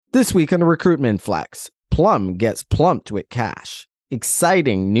This week on Recruitment Flex, Plum gets plumped with cash.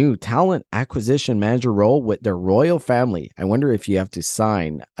 Exciting new talent acquisition manager role with their royal family. I wonder if you have to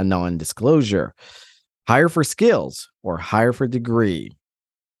sign a non-disclosure. Hire for skills or hire for degree.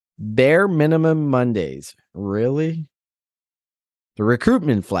 Bare minimum Mondays. Really? The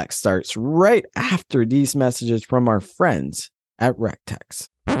Recruitment Flex starts right after these messages from our friends at RecTex.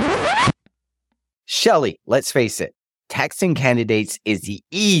 Shelly, let's face it, texting candidates is the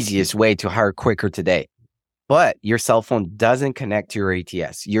easiest way to hire quicker today. But your cell phone doesn't connect to your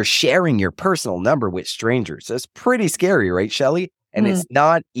ATS. You're sharing your personal number with strangers. That's pretty scary, right, Shelly? And it's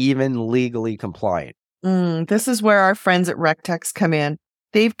not even legally compliant. This is where our friends at RecTex come in.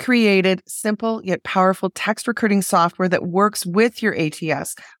 They've created simple yet powerful text recruiting software that works with your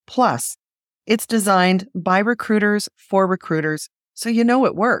ATS. Plus, it's designed by recruiters for recruiters, so you know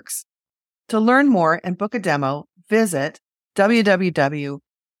it works. To learn more and book a demo, visit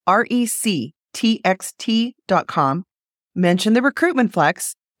www.rectxt.com, mention the Recruitment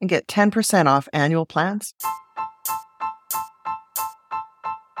Flex, and get 10% off annual plans.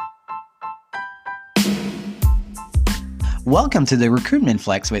 Welcome to the Recruitment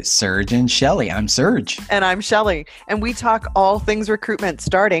Flex with Serge and Shelly. I'm Serge. And I'm Shelly, and we talk all things recruitment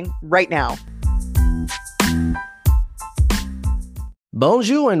starting right now.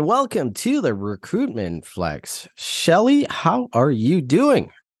 Bonjour and welcome to the Recruitment Flex. Shelly, how are you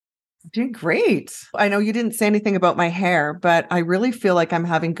doing? Doing great. I know you didn't say anything about my hair, but I really feel like I'm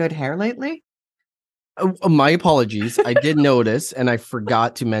having good hair lately. My apologies. I did notice and I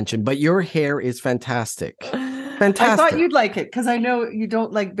forgot to mention, but your hair is fantastic. Fantastic. I thought you'd like it because I know you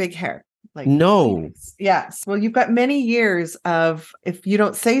don't like big hair. No. Yes. Well, you've got many years of, if you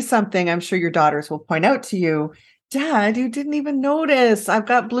don't say something, I'm sure your daughters will point out to you, Dad, you didn't even notice. I've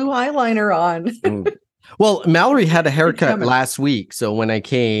got blue eyeliner on. Well, Mallory had a haircut last week. So when I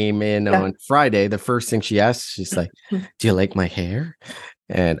came in on Friday, the first thing she asked, she's like, do you like my hair?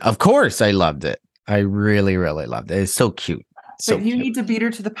 And of course, I loved it. I really, really loved it. It's so cute. So you need to beat her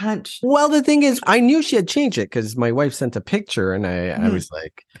to the punch. Well, the thing is, I knew she had changed it because my wife sent a picture and I was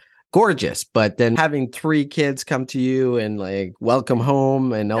like, gorgeous. But then having 3 kids come to you and like welcome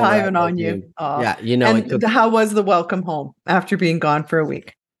home and all diving that, on you. Yeah, you know. And how was the welcome home after being gone for a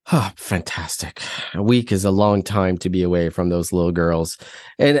week? Oh, fantastic. A week is a long time to be away from those little girls.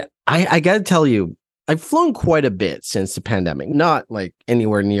 And I got to tell you, I've flown quite a bit since the pandemic, not like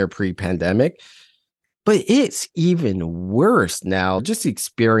anywhere near pre-pandemic. But it's even worse now. Just the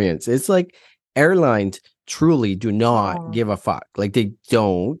experience. It's like airlines truly do not give a fuck. Like they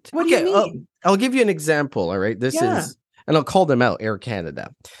don't. What do you mean? I'll give you an example. All right. This is, and I'll call them out, Air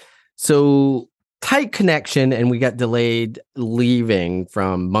Canada. So tight connection, and we got delayed leaving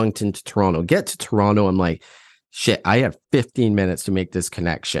from Moncton to Toronto. Get to Toronto. I'm like, shit, I have 15 minutes to make this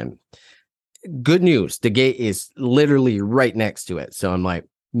connection. Good news. The gate is literally right next to it. So I'm like,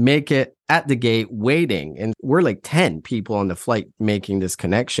 make it at the gate waiting. And we're like 10 people on the flight making this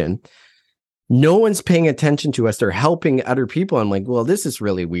connection. No one's paying attention to us. They're helping other people. I'm like, well, this is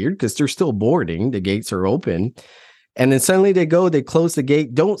really weird because they're still boarding. The gates are open. And then suddenly they close the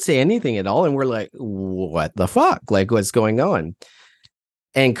gate, don't say anything at all. And we're like, what the fuck? Like, what's going on?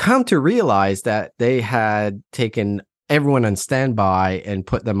 And come to realize that they had taken everyone on standby and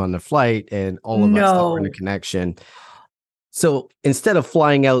put them on the flight and all of us that were in the connection. So instead of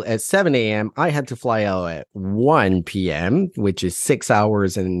flying out at 7 a.m., I had to fly out at 1 p.m., which is 6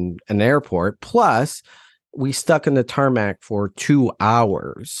 hours in an airport. Plus, we stuck in the tarmac for 2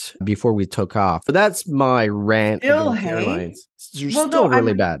 hours before we took off. So that's my rant against airlines. It's still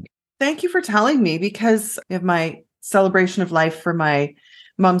really bad. Thank you for telling me, because of my celebration of life for my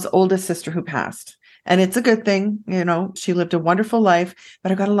mom's oldest sister who passed. And it's a good thing, you know, she lived a wonderful life,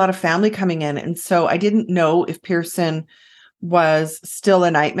 but I've got a lot of family coming in. And so I didn't know if Pearson was still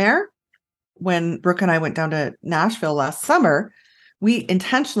a nightmare. When Brooke and I went down to Nashville last summer, we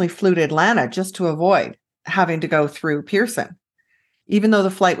intentionally flew to Atlanta just to avoid having to go through Pearson, even though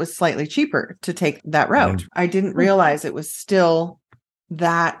the flight was slightly cheaper to take that route. I didn't realize it was still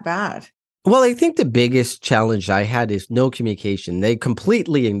that bad. Well, I think the biggest challenge I had is no communication. They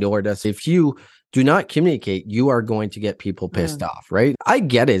completely ignored us. If you do not communicate, you are going to get people pissed off, right? I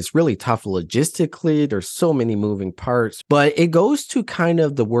get it. It's really tough logistically. There's so many moving parts, but it goes to kind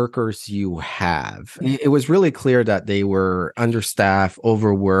of the workers you have. It was really clear that they were understaffed,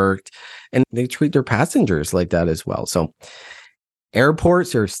 overworked, and they treat their passengers like that as well. So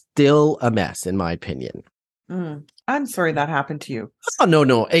airports are still a mess, in my opinion. I'm sorry that happened to you. Oh,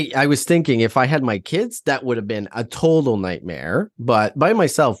 no. Hey, I was thinking if I had my kids, that would have been a total nightmare. But by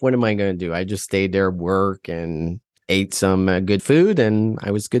myself, what am I going to do? I just stayed there, work, and ate some good food, and I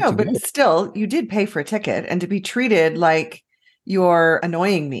was good No, to but go. still, you did pay for a ticket, and to be treated like you're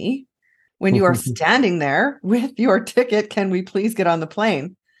annoying me when you are standing there with your ticket. Can we please get on the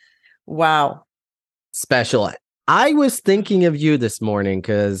plane? Wow. Special. I was thinking of you this morning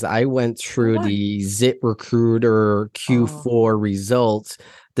because I went through Why? the ZipRecruiter Q4 results.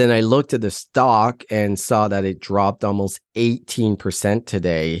 Then I looked at the stock and saw that it dropped almost 18%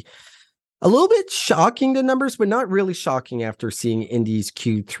 today. A little bit shocking, the numbers, but not really shocking after seeing Indie's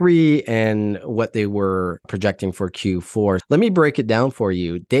Q3 and what they were projecting for Q4. Let me break it down for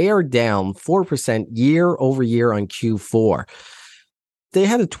you. They are down 4% year over year on Q4. They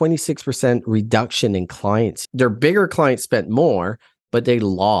had a 26% reduction in clients. Their bigger clients spent more, but they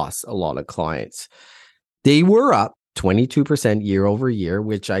lost a lot of clients. They were up 22% year over year,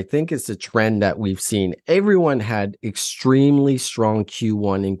 which I think is the trend that we've seen. Everyone had extremely strong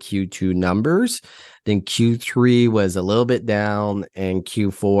Q1 and Q2 numbers. Then Q3 was a little bit down, and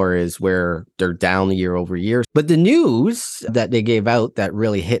Q4 is where they're down year over year. But the news that they gave out that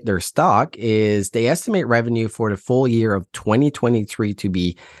really hit their stock is they estimate revenue for the full year of 2023 to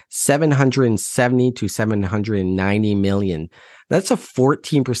be 770 to 790 million. That's a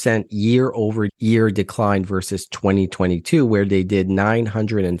 14% year over year decline versus 2022, where they did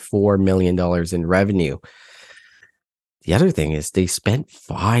 $904 million in revenue. The other thing is they spent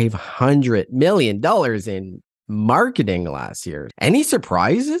 $500 million in marketing last year. Any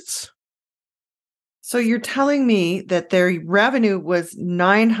surprises? So you're telling me that their revenue was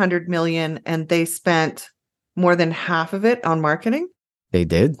 900 million and they spent more than half of it on marketing? They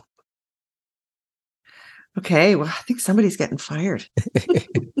did. Okay, well, I think somebody's getting fired.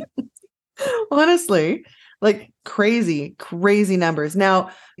 Honestly, like crazy numbers. Now,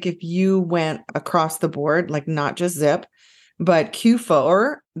 if you went across the board, like not just Zip, but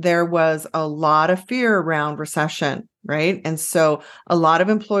Q4, there was a lot of fear around recession, right? And so a lot of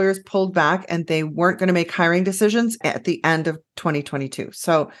employers pulled back and they weren't going to make hiring decisions at the end of 2022.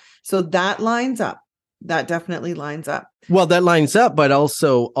 So that lines up. That definitely lines up. Well, that lines up, but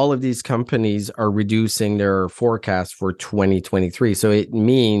also all of these companies are reducing their forecast for 2023. So it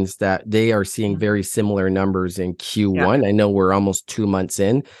means that they are seeing very similar numbers in Q1. Yeah. I know we're almost 2 months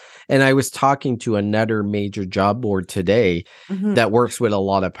in. And I was talking to another major job board today that works with a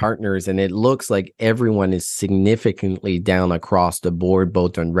lot of partners, and it looks like everyone is significantly down across the board,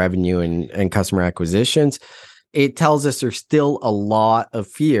 both on revenue and customer acquisitions. It tells us there's still a lot of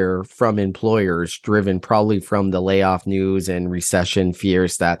fear from employers, driven probably from the layoff news and recession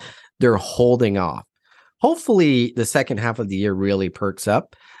fears, that they're holding off. Hopefully, the second half of the year really perks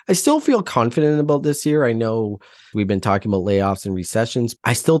up. I still feel confident about this year. I know we've been talking about layoffs and recessions.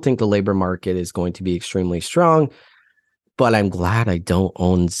 I still think the labor market is going to be extremely strong, but I'm glad I don't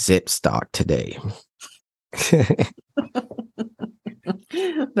own Zip stock today.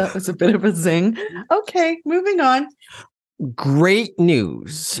 That was a bit of a zing. Okay, moving on. Great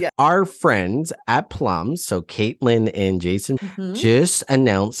news. Yeah. Our friends at Plum, so Caitlin and Jason, just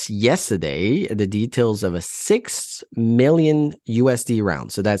announced yesterday the details of a $6 million USD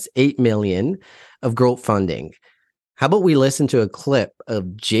round. So that's $8 million of growth funding. How about we listen to a clip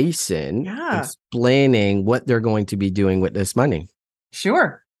of Jason explaining what they're going to be doing with this money?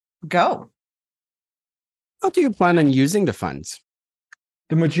 Sure. Go. How do you plan on using the funds?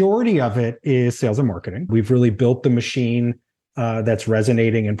 The majority of it is sales and marketing. We've really built the machine that's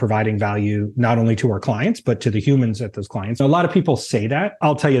resonating and providing value not only to our clients, but to the humans at those clients. A lot of people say that.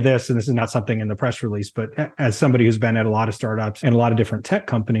 I'll tell you this, and this is not something in the press release, but as somebody who's been at a lot of startups and a lot of different tech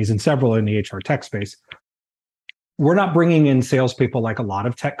companies and several in the HR tech space, we're not bringing in salespeople like a lot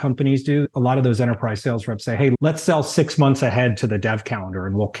of tech companies do. A lot of those enterprise sales reps say, hey, let's sell 6 months ahead to the dev calendar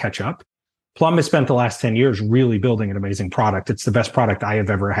and we'll catch up. Plum has spent the last 10 years really building an amazing product. It's the best product I have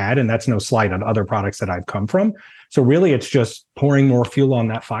ever had. And that's no slight on other products that I've come from. So really, it's just pouring more fuel on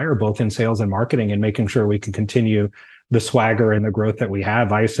that fire, both in sales and marketing, and making sure we can continue the swagger and the growth that we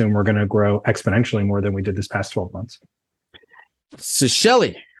have. I assume we're going to grow exponentially more than we did this past 12 months. So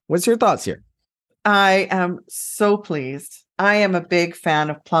Shelley, what's your thoughts here? I am so pleased. I am a big fan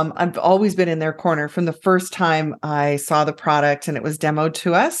of Plum. I've always been in their corner from the first time I saw the product and it was demoed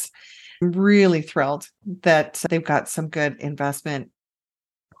to us. I'm really thrilled that they've got some good investment.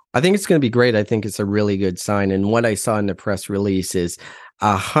 I think it's going to be great. I think it's a really good sign. And what I saw in the press release is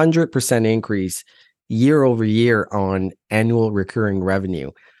 100% increase year over year on annual recurring revenue.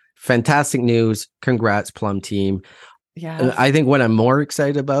 Fantastic news. Congrats, Plum team. Yeah. I think what I'm more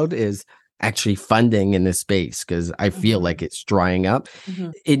excited about is actually funding in this space, because I feel like it's drying up.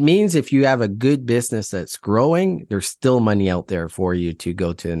 It means if you have a good business that's growing, there's still money out there for you to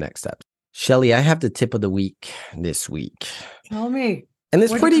go to the next step. Shelly, I have the tip of the week this week. Tell me. And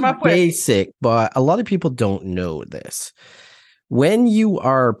it's What'd you pretty come up with? basic, but a lot of people don't know this. When you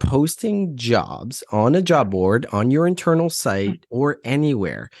are posting jobs on a job board, on your internal site, or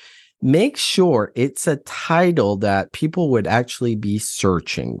anywhere, make sure it's a title that people would actually be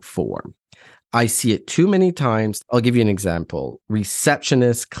searching for. I see it too many times. I'll give you an example.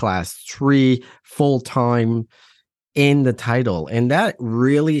 Receptionist, class 3, full-time in the title. And that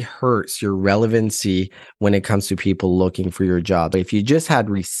really hurts your relevancy when it comes to people looking for your job. If you just had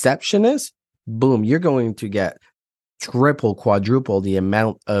receptionist, boom, you're going to get triple, quadruple the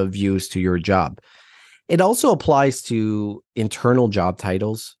amount of views to your job. It also applies to internal job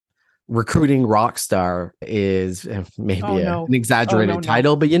titles. Recruiting rock star is maybe an exaggerated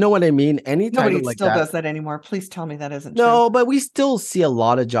title, but you know what I mean? Any title Nobody like still that does that anymore. Please tell me that isn't true. No, but we still see a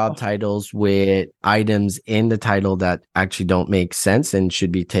lot of job titles with items in the title that actually don't make sense and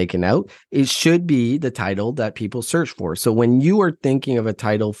should be taken out. It should be the title that people search for. So when you are thinking of a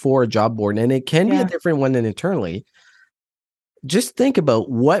title for a job board, and it can be a different one than internally, just think about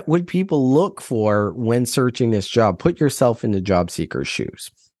what would people look for when searching this job. Put yourself in the job seeker's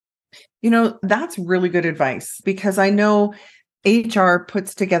shoes. You know, that's really good advice, because I know HR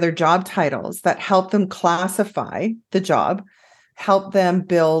puts together job titles that help them classify the job, help them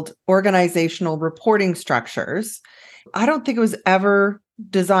build organizational reporting structures. I don't think it was ever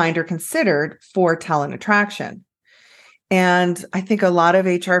designed or considered for talent attraction. And I think a lot of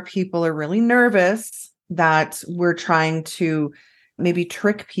HR people are really nervous that we're trying to maybe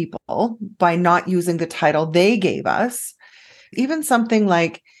trick people by not using the title they gave us. Even something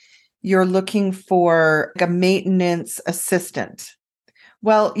like, you're looking for a maintenance assistant.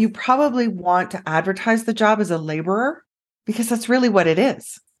 Well, you probably want to advertise the job as a laborer, because that's really what it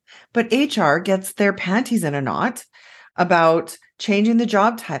is. But HR gets their panties in a knot about changing the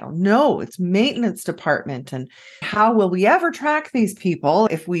job title. No, it's maintenance department. And how will we ever track these people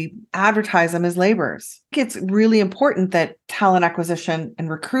if we advertise them as laborers? It's really important that talent acquisition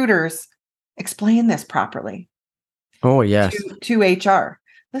and recruiters explain this properly. Oh, yes. To HR.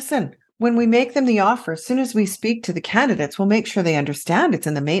 Listen, when we make them the offer, as soon as we speak to the candidates, we'll make sure they understand it's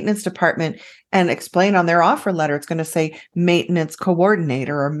in the maintenance department and explain on their offer letter, it's going to say maintenance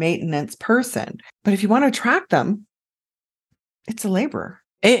coordinator or maintenance person. But if you want to attract them, it's a laborer.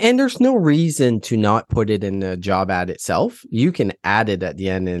 And there's no reason to not put it in the job ad itself. You can add it at the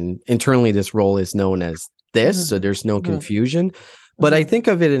end, and internally this role is known as this, so there's no confusion. But I think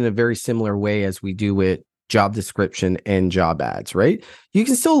of it in a very similar way as we do with job description and job ads, right? You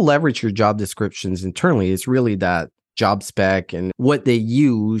can still leverage your job descriptions internally. It's really that job spec and what they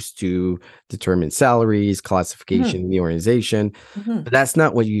use to determine salaries, classification in the organization. But that's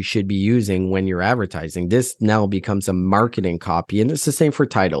not what you should be using when you're advertising. This now becomes a marketing copy, and it's the same for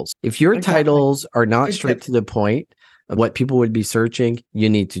titles. If your titles are not straight to the point of what people would be searching, you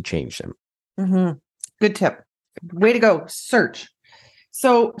need to change them. Good tip. Way to go. Search.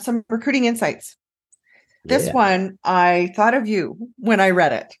 So some recruiting insights. This one, I thought of you when I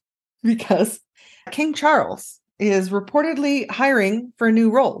read it, because King Charles is reportedly hiring for a new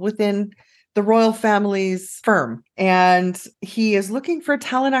role within the royal family's firm, and he is looking for a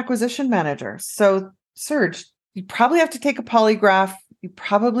talent acquisition manager. So, Serge, you probably have to take a polygraph. You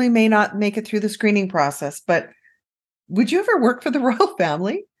probably may not make it through the screening process, but would you ever work for the royal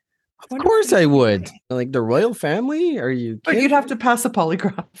family? Of course I would. Like the royal family? Are you kidding? But you'd have to pass a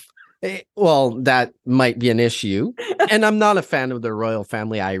polygraph. Well, that might be an issue. And I'm not a fan of the royal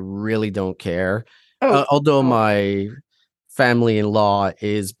family. I really don't care. Although my family-in-law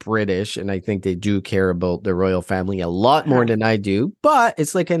is British, and I think they do care about the royal family a lot more than I do. But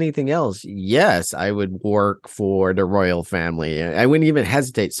it's like anything else. Yes, I would work for the royal family. I wouldn't even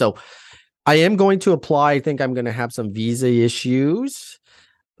hesitate. So I am going to apply. I think I'm going to have some visa issues.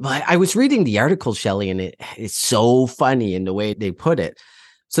 But I was reading the article, Shelly, and it's so funny in the way they put it.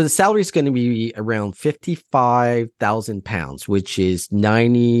 So the salary is going to be around £55,000, which is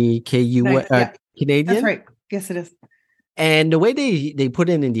 90K Canadian. That's right. Yes, it is. And the way they put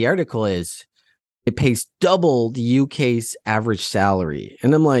it in the article is it pays double the UK's average salary.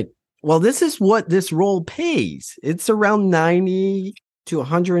 And I'm like, well, this is what this role pays. It's around 90 to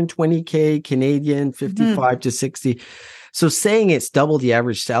 120K Canadian, 55 to 60. So saying it's double the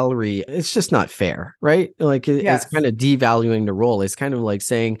average salary, it's just not fair, right? Like it's kind of devaluing the role. It's kind of like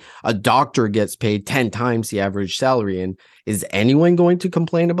saying a doctor gets paid 10 times the average salary. And is anyone going to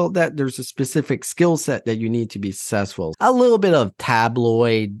complain about that? There's a specific skill set that you need to be successful. A little bit of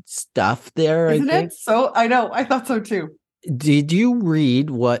tabloid stuff there, Isn't I think. It? So I know. I thought so too. Did you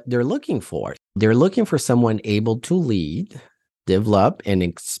read what they're looking for? They're looking for someone able to lead develop and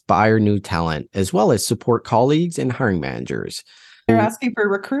inspire new talent, as well as support colleagues and hiring managers. They're asking for a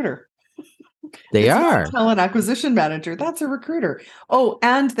recruiter. They It's are. not a talent acquisition manager. That's a recruiter. Oh,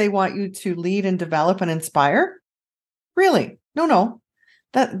 and they want you to lead and develop and inspire? Really? No.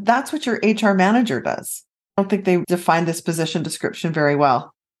 That's what your HR manager does. I don't think they defined this position description very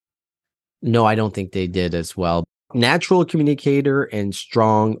well. No, I don't think they did as well. Natural communicator and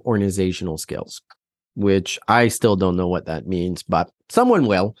strong organizational skills, which I still don't know what that means, but someone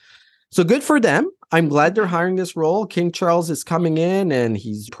will. So good for them. I'm glad they're hiring this role. King Charles is coming in and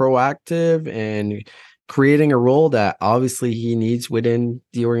he's proactive and creating a role that obviously he needs within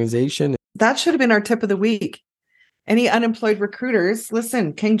the organization. That should have been our tip of the week. Any unemployed recruiters,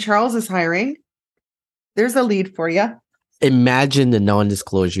 listen, King Charles is hiring. There's a lead for you. Imagine the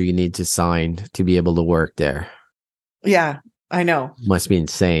non-disclosure you need to sign to be able to work there. Yeah, I know. Must be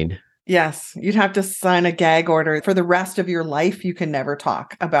insane. Yes, you'd have to sign a gag order. For the rest of your life, you can never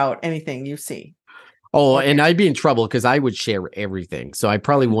talk about anything you see. Oh, and I'd be in trouble because I would share everything. So I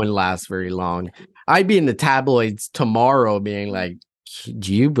probably wouldn't last very long. I'd be in the tabloids tomorrow being like,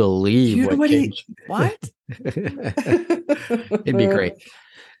 do you believe what? It'd be great.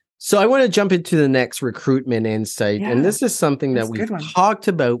 So I want to jump into the next recruitment insight. Yeah, and this is something that we've talked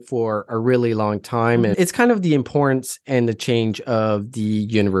about for a really long time. And it's kind of the importance and the change of the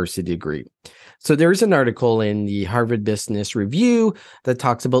university degree. So there's an article in the Harvard Business Review that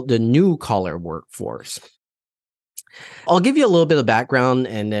talks about the new collar workforce. I'll give you a little bit of background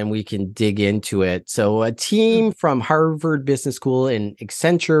and then we can dig into it. So a team from Harvard Business School and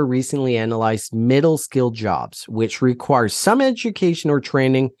Accenture recently analyzed middle skill jobs, which require some education or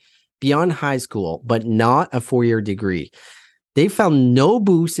training beyond high school, but not a 4-year degree. They found no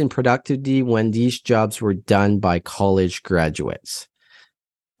boost in productivity when these jobs were done by college graduates.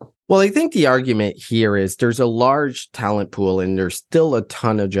 Well, I think the argument here is there's a large talent pool and there's still a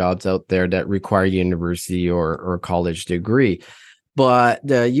ton of jobs out there that require university or college degree. But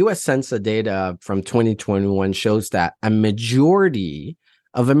the US Census data from 2021 shows that a majority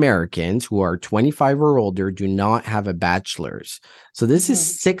of Americans who are 25 or older do not have a bachelor's. So this is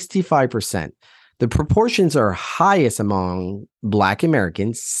 65%. The proportions are highest among Black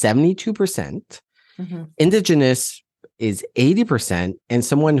Americans, 72%. Indigenous is 80%, and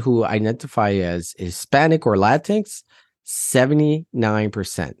someone who identify as Hispanic or Latinx,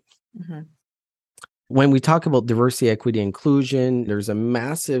 79%. When we talk about diversity, equity, inclusion, there's a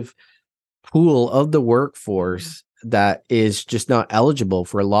massive pool of the workforce that is just not eligible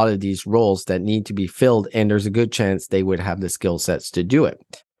for a lot of these roles that need to be filled, and there's a good chance they would have the skill sets to do it.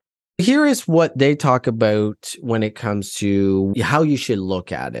 Here is what they talk about when it comes to how you should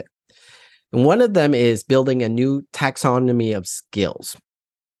look at it. And one of them is building a new taxonomy of skills.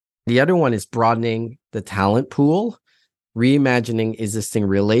 The other one is broadening the talent pool, reimagining existing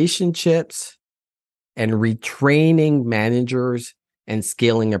relationships, and retraining managers and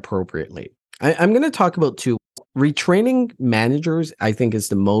scaling appropriately. I'm going to talk about two. Retraining managers, I think, is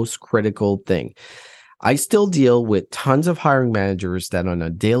the most critical thing. I still deal with tons of hiring managers that on a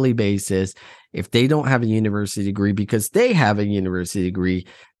daily basis, if they don't have a university degree because they have a university degree,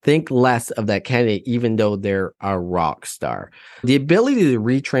 think less of that candidate, even though they're a rock star. The ability to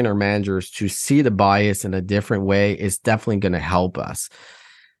retrain our managers to see the bias in a different way is definitely going to help us.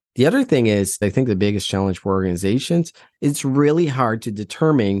 The other thing is, I think the biggest challenge for organizations, it's really hard to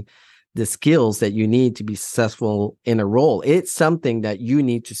determine the skills that you need to be successful in a role. It's something that you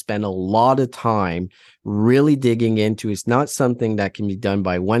need to spend a lot of time really digging into. It's not something that can be done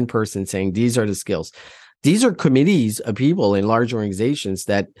by one person saying, these are the skills. These are committees of people in large organizations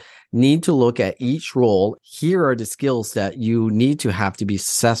that need to look at each role. Here are the skills that you need to have to be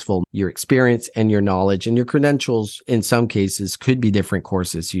successful. Your experience and your knowledge and your credentials, in some cases, could be different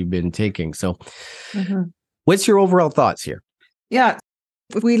courses you've been taking. So what's your overall thoughts here? Yeah.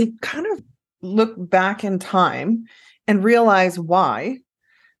 If we kind of look back in time and realize why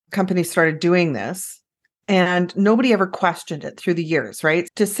companies started doing this, and nobody ever questioned it through the years, right?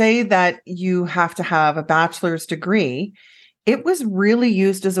 To say that you have to have a bachelor's degree, it was really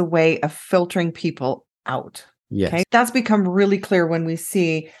used as a way of filtering people out. Yes. Okay. That's become really clear when we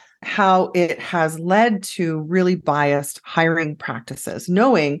see how it has led to really biased hiring practices,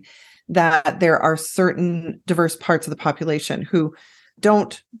 knowing that there are certain diverse parts of the population who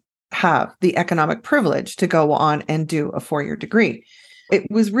don't have the economic privilege to go on and do a 4-year degree. It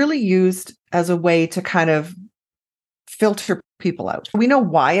was really used as a way to kind of filter people out. We know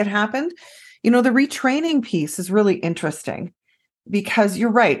why it happened. The retraining piece is really interesting because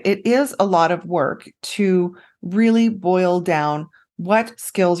you're right. It is a lot of work to really boil down what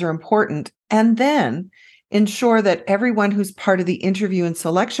skills are important and then ensure that everyone who's part of the interview and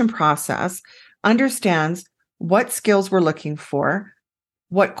selection process understands what skills we're looking for,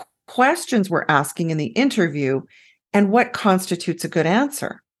 what questions we're asking in the interview, and what constitutes a good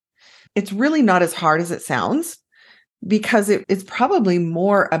answer. It's really not as hard as it sounds, because it's probably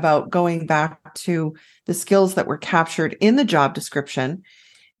more about going back to the skills that were captured in the job description.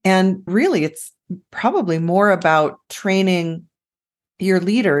 And really, it's probably more about training your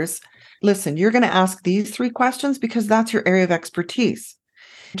leaders. Listen, you're going to ask these 3 questions because that's your area of expertise.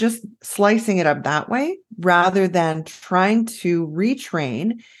 Just slicing it up that way, rather than trying to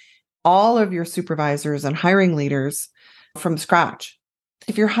retrain all of your supervisors and hiring leaders from scratch.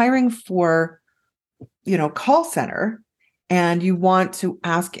 If you're hiring for, call center, and you want to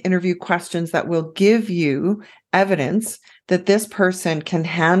ask interview questions that will give you evidence that this person can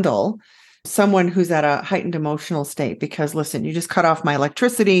handle someone who's at a heightened emotional state, because listen, you just cut off my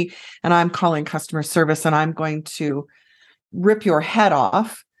electricity and I'm calling customer service and I'm going to rip your head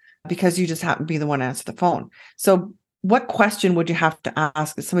off because you just happen to be the one to answer the phone. So what question would you have to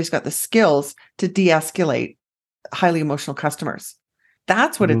ask if somebody's got the skills to de-escalate highly emotional customers?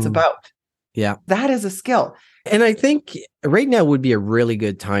 That's what it's about. Yeah. That is a skill. And I think right now would be a really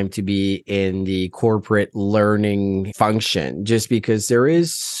good time to be in the corporate learning function, just because there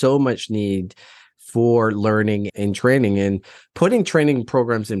is so much need for learning and training, and putting training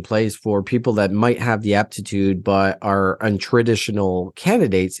programs in place for people that might have the aptitude but are untraditional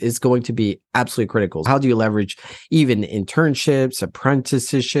candidates is going to be absolutely critical. How do you leverage even internships,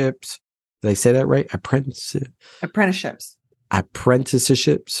 apprenticeships? Did I say that right? Apprenticeships.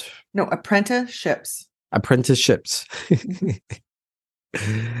 No, apprenticeships.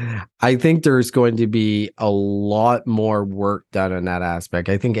 I think there's going to be a lot more work done on that aspect.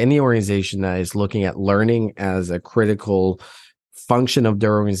 I think any organization that is looking at learning as a critical function of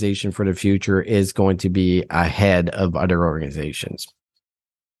their organization for the future is going to be ahead of other organizations.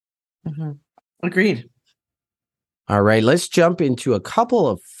 Mm-hmm. Agreed. All right, let's jump into a couple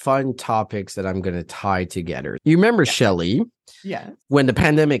of fun topics that I'm going to tie together. You remember, Shelley, when the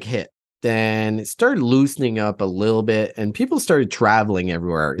pandemic hit, then it started loosening up a little bit and people started traveling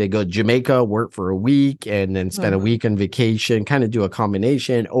everywhere. They go to Jamaica, work for a week, and then spend a week on vacation, kind of do a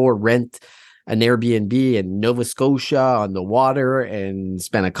combination, or rent an Airbnb in Nova Scotia on the water and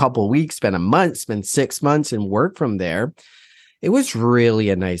spend a couple of weeks, spend a month, spend 6 months and work from there. It was really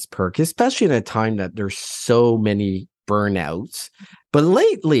a nice perk, especially in a time that there's so many burnouts. But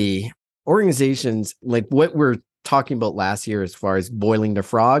lately, organizations, like what we're talking about last year as far as boiling the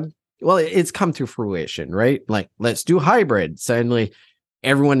frog, well, it's come to fruition, right? Like, let's do hybrid. Suddenly,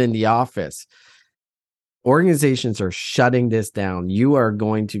 everyone in the office. Organizations are shutting this down. You are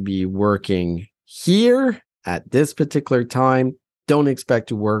going to be working here at this particular time. Don't expect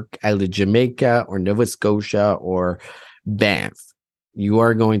to work out of Jamaica or Nova Scotia or Banff. You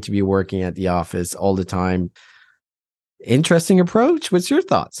are going to be working at the office all the time. Interesting approach. What's your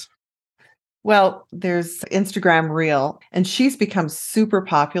thoughts? Well, there's Instagram Reel, and she's become super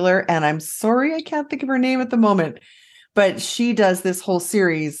popular. And I'm sorry, I can't think of her name at the moment, but she does this whole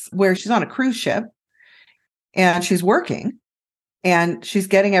series where she's on a cruise ship and she's working and she's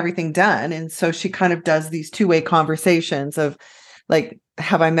getting everything done. And so she kind of does these 2-way conversations of like,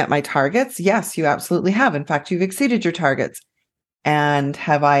 have I met my targets? Yes, you absolutely have. In fact, you've exceeded your targets. And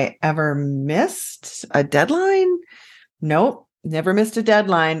have I ever missed a deadline? Nope, never missed a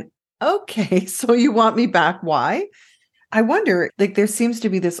deadline. Okay, so you want me back. Why? I wonder, like, there seems to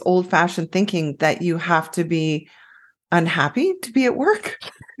be this old-fashioned thinking that you have to be unhappy to be at work.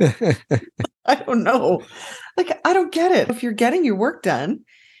 I don't know. Like, I don't get it. If you're getting your work done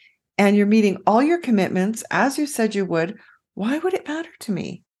and you're meeting all your commitments as you said you would, why would it matter to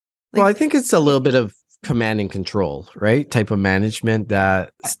me? Like, well, I think it's a little bit of command and control, right? Type of management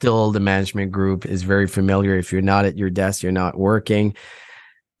that still the management group is very familiar. If you're not at your desk, you're not working.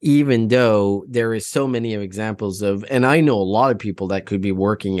 Even though there is so many examples of, and I know a lot of people that could be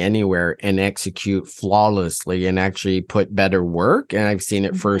working anywhere and execute flawlessly and actually put better work. And I've seen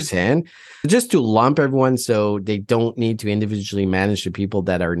it firsthand. Just to lump everyone so they don't need to individually manage the people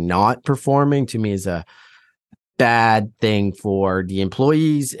that are not performing, to me is a bad thing for the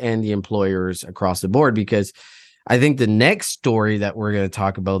employees and the employers across the board. Because I think the next story that we're going to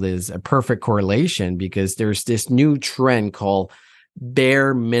talk about is a perfect correlation, because there's this new trend called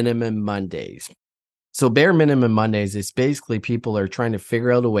bare minimum Mondays. So bare minimum Mondays is basically people are trying to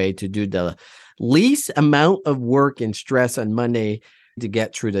figure out a way to do the least amount of work and stress on Monday to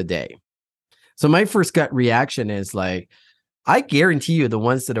get through the day. So my first gut reaction is like, I guarantee you the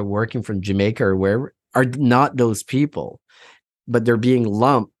ones that are working from Jamaica or wherever are not those people, but they're being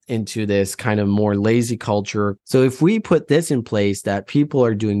lumped into this kind of more lazy culture. So if we put this in place, that people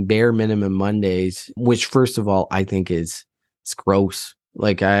are doing bare minimum Mondays, which first of all, I think it's gross.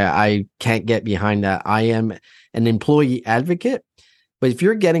 Like I can't get behind that. I am an employee advocate, but if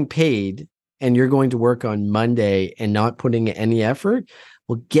you're getting paid and you're going to work on Monday and not putting any effort,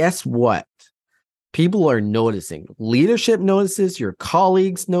 well, guess what? People are noticing. Leadership notices, your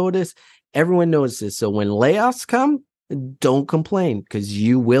colleagues notice, everyone notices. So when layoffs come, don't complain because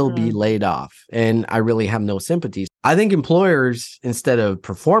you will be laid off. And I really have no sympathy. I think employers, instead of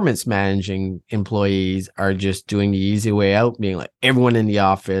performance managing employees, are just doing the easy way out, being like everyone in the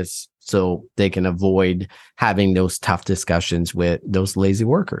office so they can avoid having those tough discussions with those lazy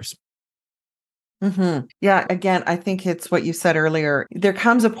workers. Mm-hmm. Yeah. Again, I think it's what you said earlier. There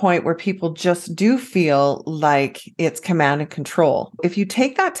comes a point where people just do feel like it's command and control. If you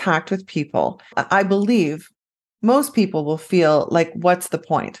take that tact with people, I believe most people will feel like, what's the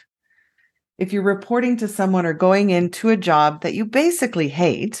point? If you're reporting to someone or going into a job that you basically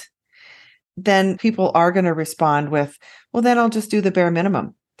hate, then people are going to respond with, well, then I'll just do the bare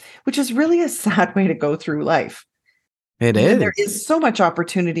minimum, which is really a sad way to go through life. It is. There is so much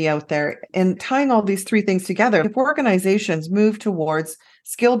opportunity out there. And tying all these three things together, if organizations move towards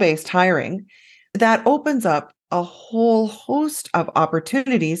skill-based hiring, that opens up a whole host of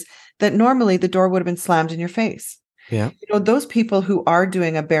opportunities that normally the door would have been slammed in your face. Yeah. Those people who are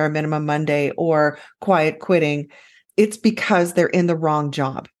doing a bare minimum Monday or quiet quitting, it's because they're in the wrong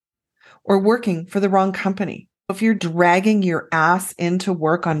job or working for the wrong company. If you're dragging your ass into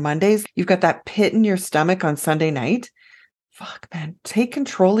work on Mondays, you've got that pit in your stomach on Sunday night. Fuck, man, take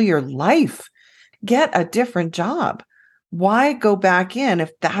control of your life. Get a different job. Why go back in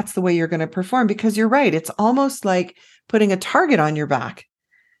if that's the way you're going to perform? Because you're right. It's almost like putting a target on your back.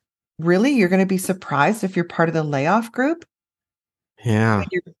 Really? You're going to be surprised if you're part of the layoff group? Yeah.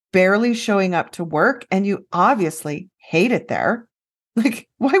 You're barely showing up to work and you obviously hate it there. Like,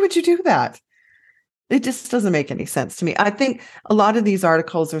 why would you do that? It just doesn't make any sense to me. I think a lot of these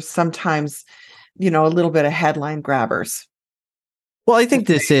articles are sometimes, a little bit of headline grabbers. Well, I think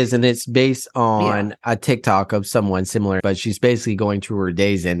this is, and it's based on a TikTok of someone similar, but she's basically going through her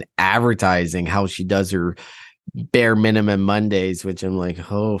days and advertising how she does her bare minimum Mondays, which I'm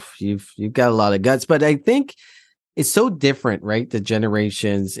like, oh, you've got a lot of guts. But I think it's so different, right? The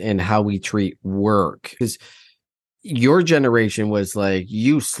generations and how we treat work. Because your generation was like,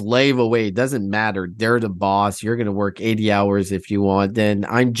 you slave away. It doesn't matter. They're the boss. You're going to work 80 hours if you want. Then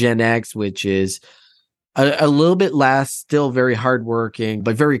I'm Gen X, which is a little bit less, still very hardworking,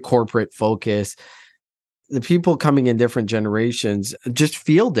 but very corporate focused. The people coming in different generations just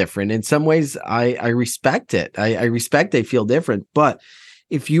feel different. In some ways, I respect it. I respect they feel different. But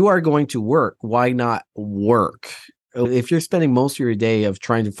if you are going to work, why not work? If you're spending most of your day of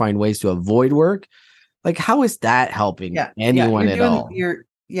trying to find ways to avoid work, like how is that helping anyone at all?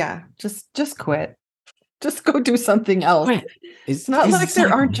 Just quit. Just go do something else. It's not like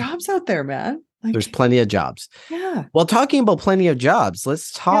there aren't jobs out there, man. There's plenty of jobs. Yeah. Well, talking about plenty of jobs,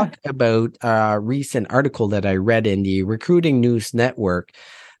 let's talk about a recent article that I read in the Recruiting News Network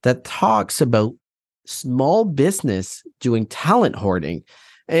that talks about small business doing talent hoarding.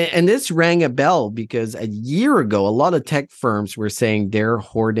 And this rang a bell because a year ago, a lot of tech firms were saying they're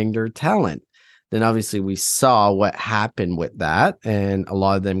hoarding their talent. Then obviously we saw what happened with that, and a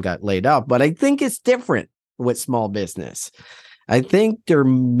lot of them got laid off. But I think it's different with small business. I think their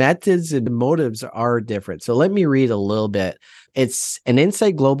methods and motives are different. So let me read a little bit. It's an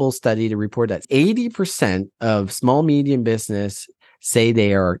Insight Global study to report that 80% of small, medium business say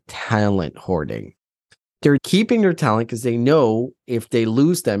they are talent hoarding. They're keeping their talent because they know if they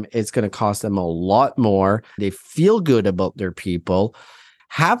lose them, it's going to cost them a lot more. They feel good about their people.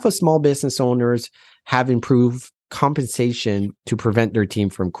 Half of small business owners have improved compensation to prevent their team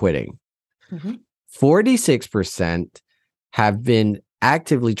from quitting. 46% have been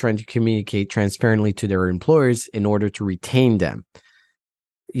actively trying to communicate transparently to their employers in order to retain them.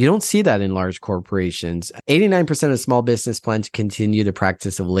 You don't see that in large corporations. 89% of small business plan to continue the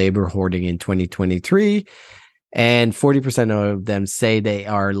practice of labor hoarding in 2023. And 40% of them say they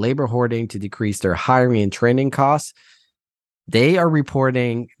are labor hoarding to decrease their hiring and training costs. They are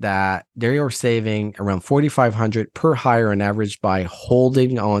reporting that they are saving around $4,500 per hire on average by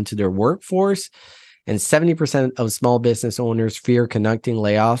holding on to their workforce. And 70% of small business owners fear conducting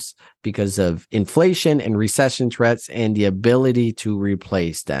layoffs because of inflation and recession threats and the ability to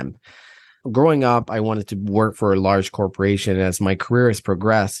replace them. Growing up, I wanted to work for a large corporation. As my career has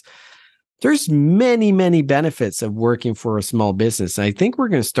progressed, there's many, many benefits of working for a small business. And I think we're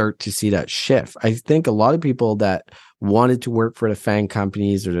going to start to see that shift. I think a lot of people that wanted to work for the FANG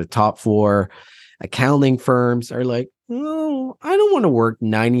companies or the top 4 accounting firms are like, oh, I don't want to work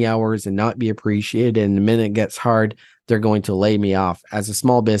 90 hours and not be appreciated. And the minute it gets hard, they're going to lay me off. As a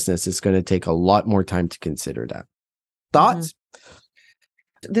small business, it's going to take a lot more time to consider that. Thoughts?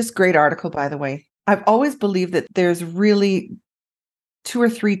 This great article, by the way. I've always believed that there's really 2 or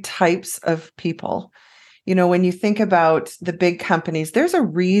 3 types of people. You know, when you think about the big companies, there's a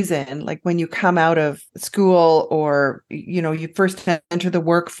reason, like when you come out of school or, you know, you first enter the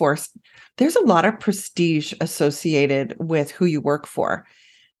workforce, there's a lot of prestige associated with who you work for.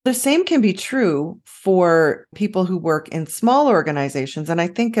 The same can be true for people who work in small organizations. And I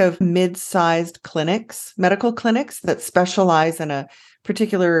think of mid-sized clinics, medical clinics that specialize in a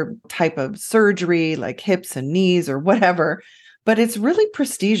particular type of surgery, like hips and knees or whatever. But it's really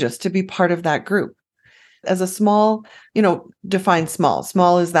prestigious to be part of that group. As a small, you know, define small.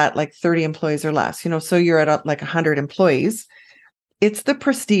 Small is that like 30 employees or less, you know, so you're at like 100 employees. It's the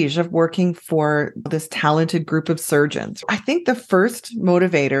prestige of working for this talented group of surgeons. I think the first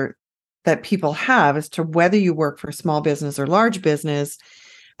motivator that people have as to whether you work for small business or large business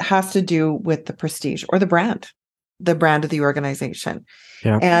has to do with the prestige or the brand of the organization.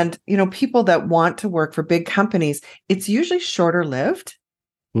 Yeah. And, you know, people that want to work for big companies, it's usually shorter lived,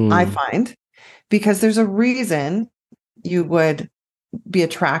 I find, because there's a reason you would be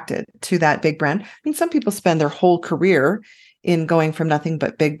attracted to that big brand. I mean, some people spend their whole career in going from nothing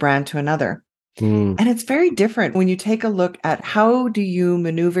but big brand to another. And it's very different when you take a look at how do you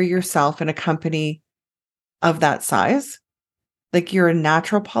maneuver yourself in a company of that size. Like you're a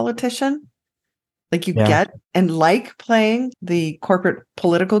natural politician, like you get and like playing the corporate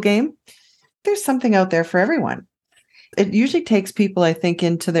political game. There's something out there for everyone. It usually takes people, I think,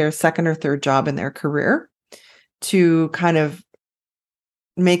 into their second or third job in their career to kind of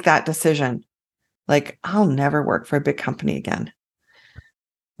make that decision. Like, I'll never work for a big company again.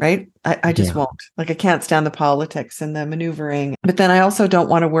 Right? I just won't. Like, I can't stand the politics and the maneuvering. But then I also don't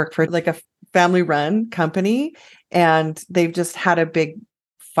want to work for like a family run company and they've just had a big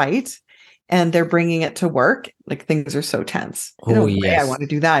fight and they're bringing it to work. Like, things are so tense. No way I want to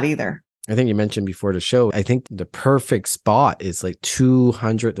do that either. I think you mentioned before the show, I think the perfect spot is like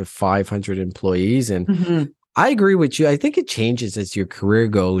 200 to 500 employees. And I agree with you. I think it changes as your career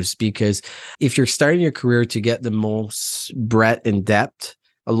goes, because if you're starting your career to get the most breadth and depth,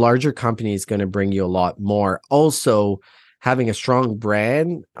 a larger company is going to bring you a lot more. Also, having a strong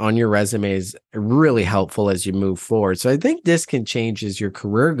brand on your resume is really helpful as you move forward. So I think this can change as your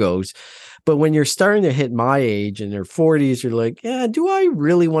career goes. But when you're starting to hit my age in their 40s, you're like, yeah, do I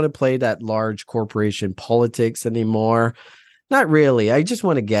really want to play that large corporation politics anymore? Not really. I just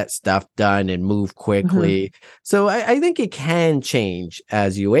want to get stuff done and move quickly. So I think it can change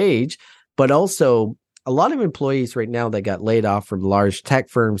as you age, but also a lot of employees right now that got laid off from large tech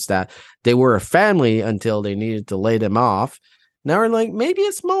firms that they were a family until they needed to lay them off. Now are like, maybe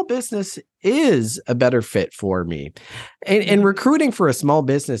a small business is a better fit for me. And recruiting for a small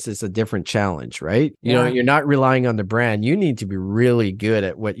business is a different challenge, right? You know, you're not relying on the brand. You need to be really good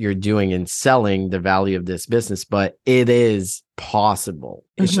at what you're doing and selling the value of this business, but it is possible.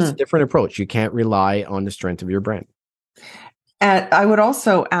 It's just a different approach. You can't rely on the strength of your brand. And I would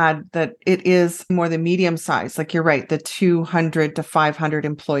also add that it is more the medium size. Like you're right, the 200 to 500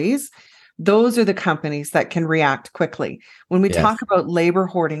 employees. Those are the companies that can react quickly. When we talk about labor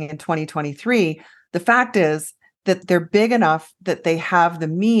hoarding in 2023, the fact is that they're big enough that they have the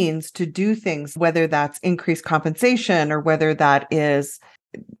means to do things, whether that's increased compensation or whether that is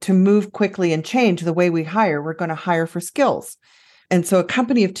to move quickly and change the way we hire. We're going to hire for skills. And so a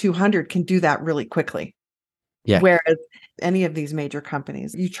company of 200 can do that really quickly. Yeah. Whereas any of these major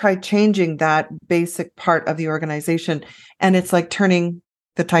companies, you try changing that basic part of the organization and it's like turning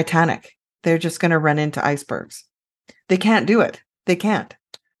the Titanic. They're just going to run into icebergs. They can't do it. They can't.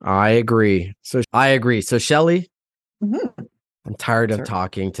 I agree. So Shelley, I'm tired of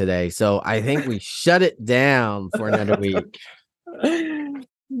talking today. So I think we shut it down for another week. You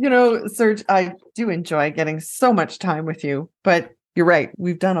know, Serge, I do enjoy getting so much time with you, but you're right.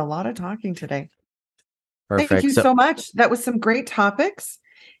 We've done a lot of talking today. Perfect. Thank you so much. That was some great topics.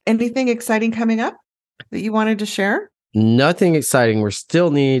 Anything exciting coming up that you wanted to share? Nothing exciting. We're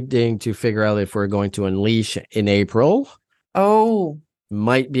still needing to figure out if we're going to unleash in April. Oh,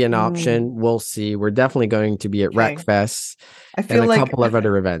 might be an option. We'll see. We're definitely going to be at RecFest and a couple of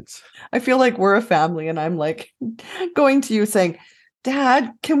other events. I feel like we're a family, and I'm like going to you saying,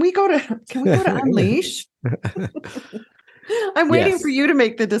 "Dad, can we go to Unleash?" I'm waiting for you to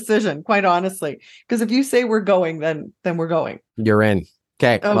make the decision, quite honestly, because if you say we're going, then we're going. You're in.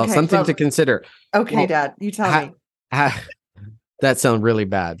 Okay. Well, something to consider. Okay, Dad, you tell me. That sounds really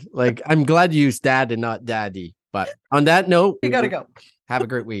bad. Like, I'm glad you used dad and not daddy. But on that note, You gotta go. Have a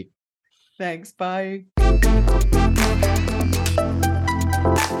great week. Thanks. Bye.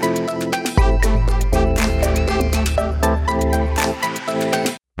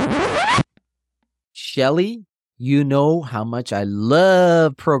 Shelly, you know how much I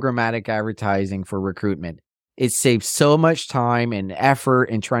love programmatic advertising for recruitment. It saves so much time and effort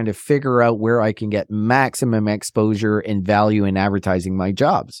in trying to figure out where I can get maximum exposure and value in advertising my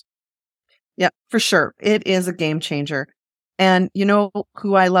jobs. Yeah, for sure. It is a game changer. And you know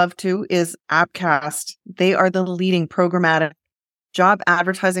who I love too is Appcast. They are the leading programmatic job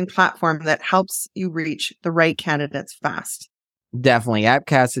advertising platform that helps you reach the right candidates fast. Definitely.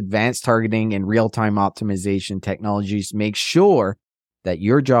 Appcast's advanced targeting and real-time optimization technologies make sure that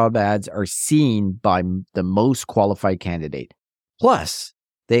your job ads are seen by the most qualified candidate. Plus,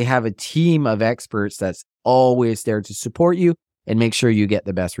 they have a team of experts that's always there to support you and make sure you get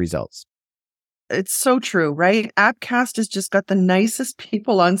the best results. It's so true, right? Appcast has just got the nicest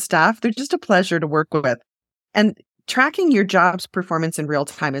people on staff. They're just a pleasure to work with. And tracking your job's performance in real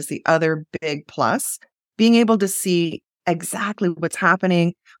time is the other big plus. Being able to see exactly what's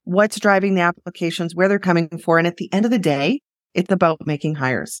happening, what's driving the applications, where they're coming for. And at the end of the day, it's about making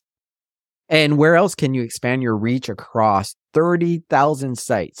hires. And where else can you expand your reach across 30,000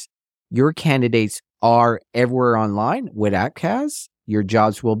 sites? Your candidates are everywhere online. With Appcast, your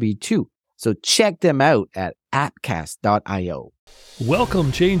jobs will be too. So check them out at appcast.io.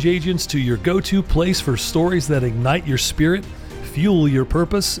 Welcome, change agents, to your go-to place for stories that ignite your spirit, fuel your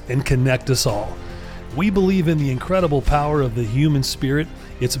purpose, and connect us all. We believe in the incredible power of the human spirit,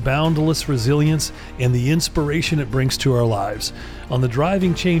 its boundless resilience, and the inspiration it brings to our lives. On the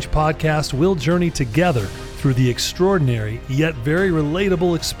Driving Change podcast, we'll journey together through the extraordinary yet very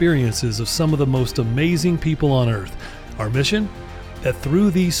relatable experiences of some of the most amazing people on earth. Our mission? That through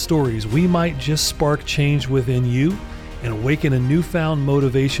these stories, we might just spark change within you and awaken a newfound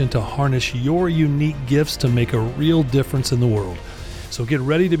motivation to harness your unique gifts to make a real difference in the world. So get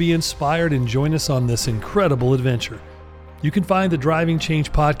ready to be inspired and join us on this incredible adventure. You can find the Driving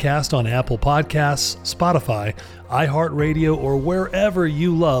Change podcast on Apple Podcasts, Spotify, iHeartRadio, or wherever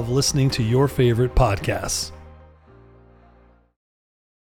you love listening to your favorite podcasts.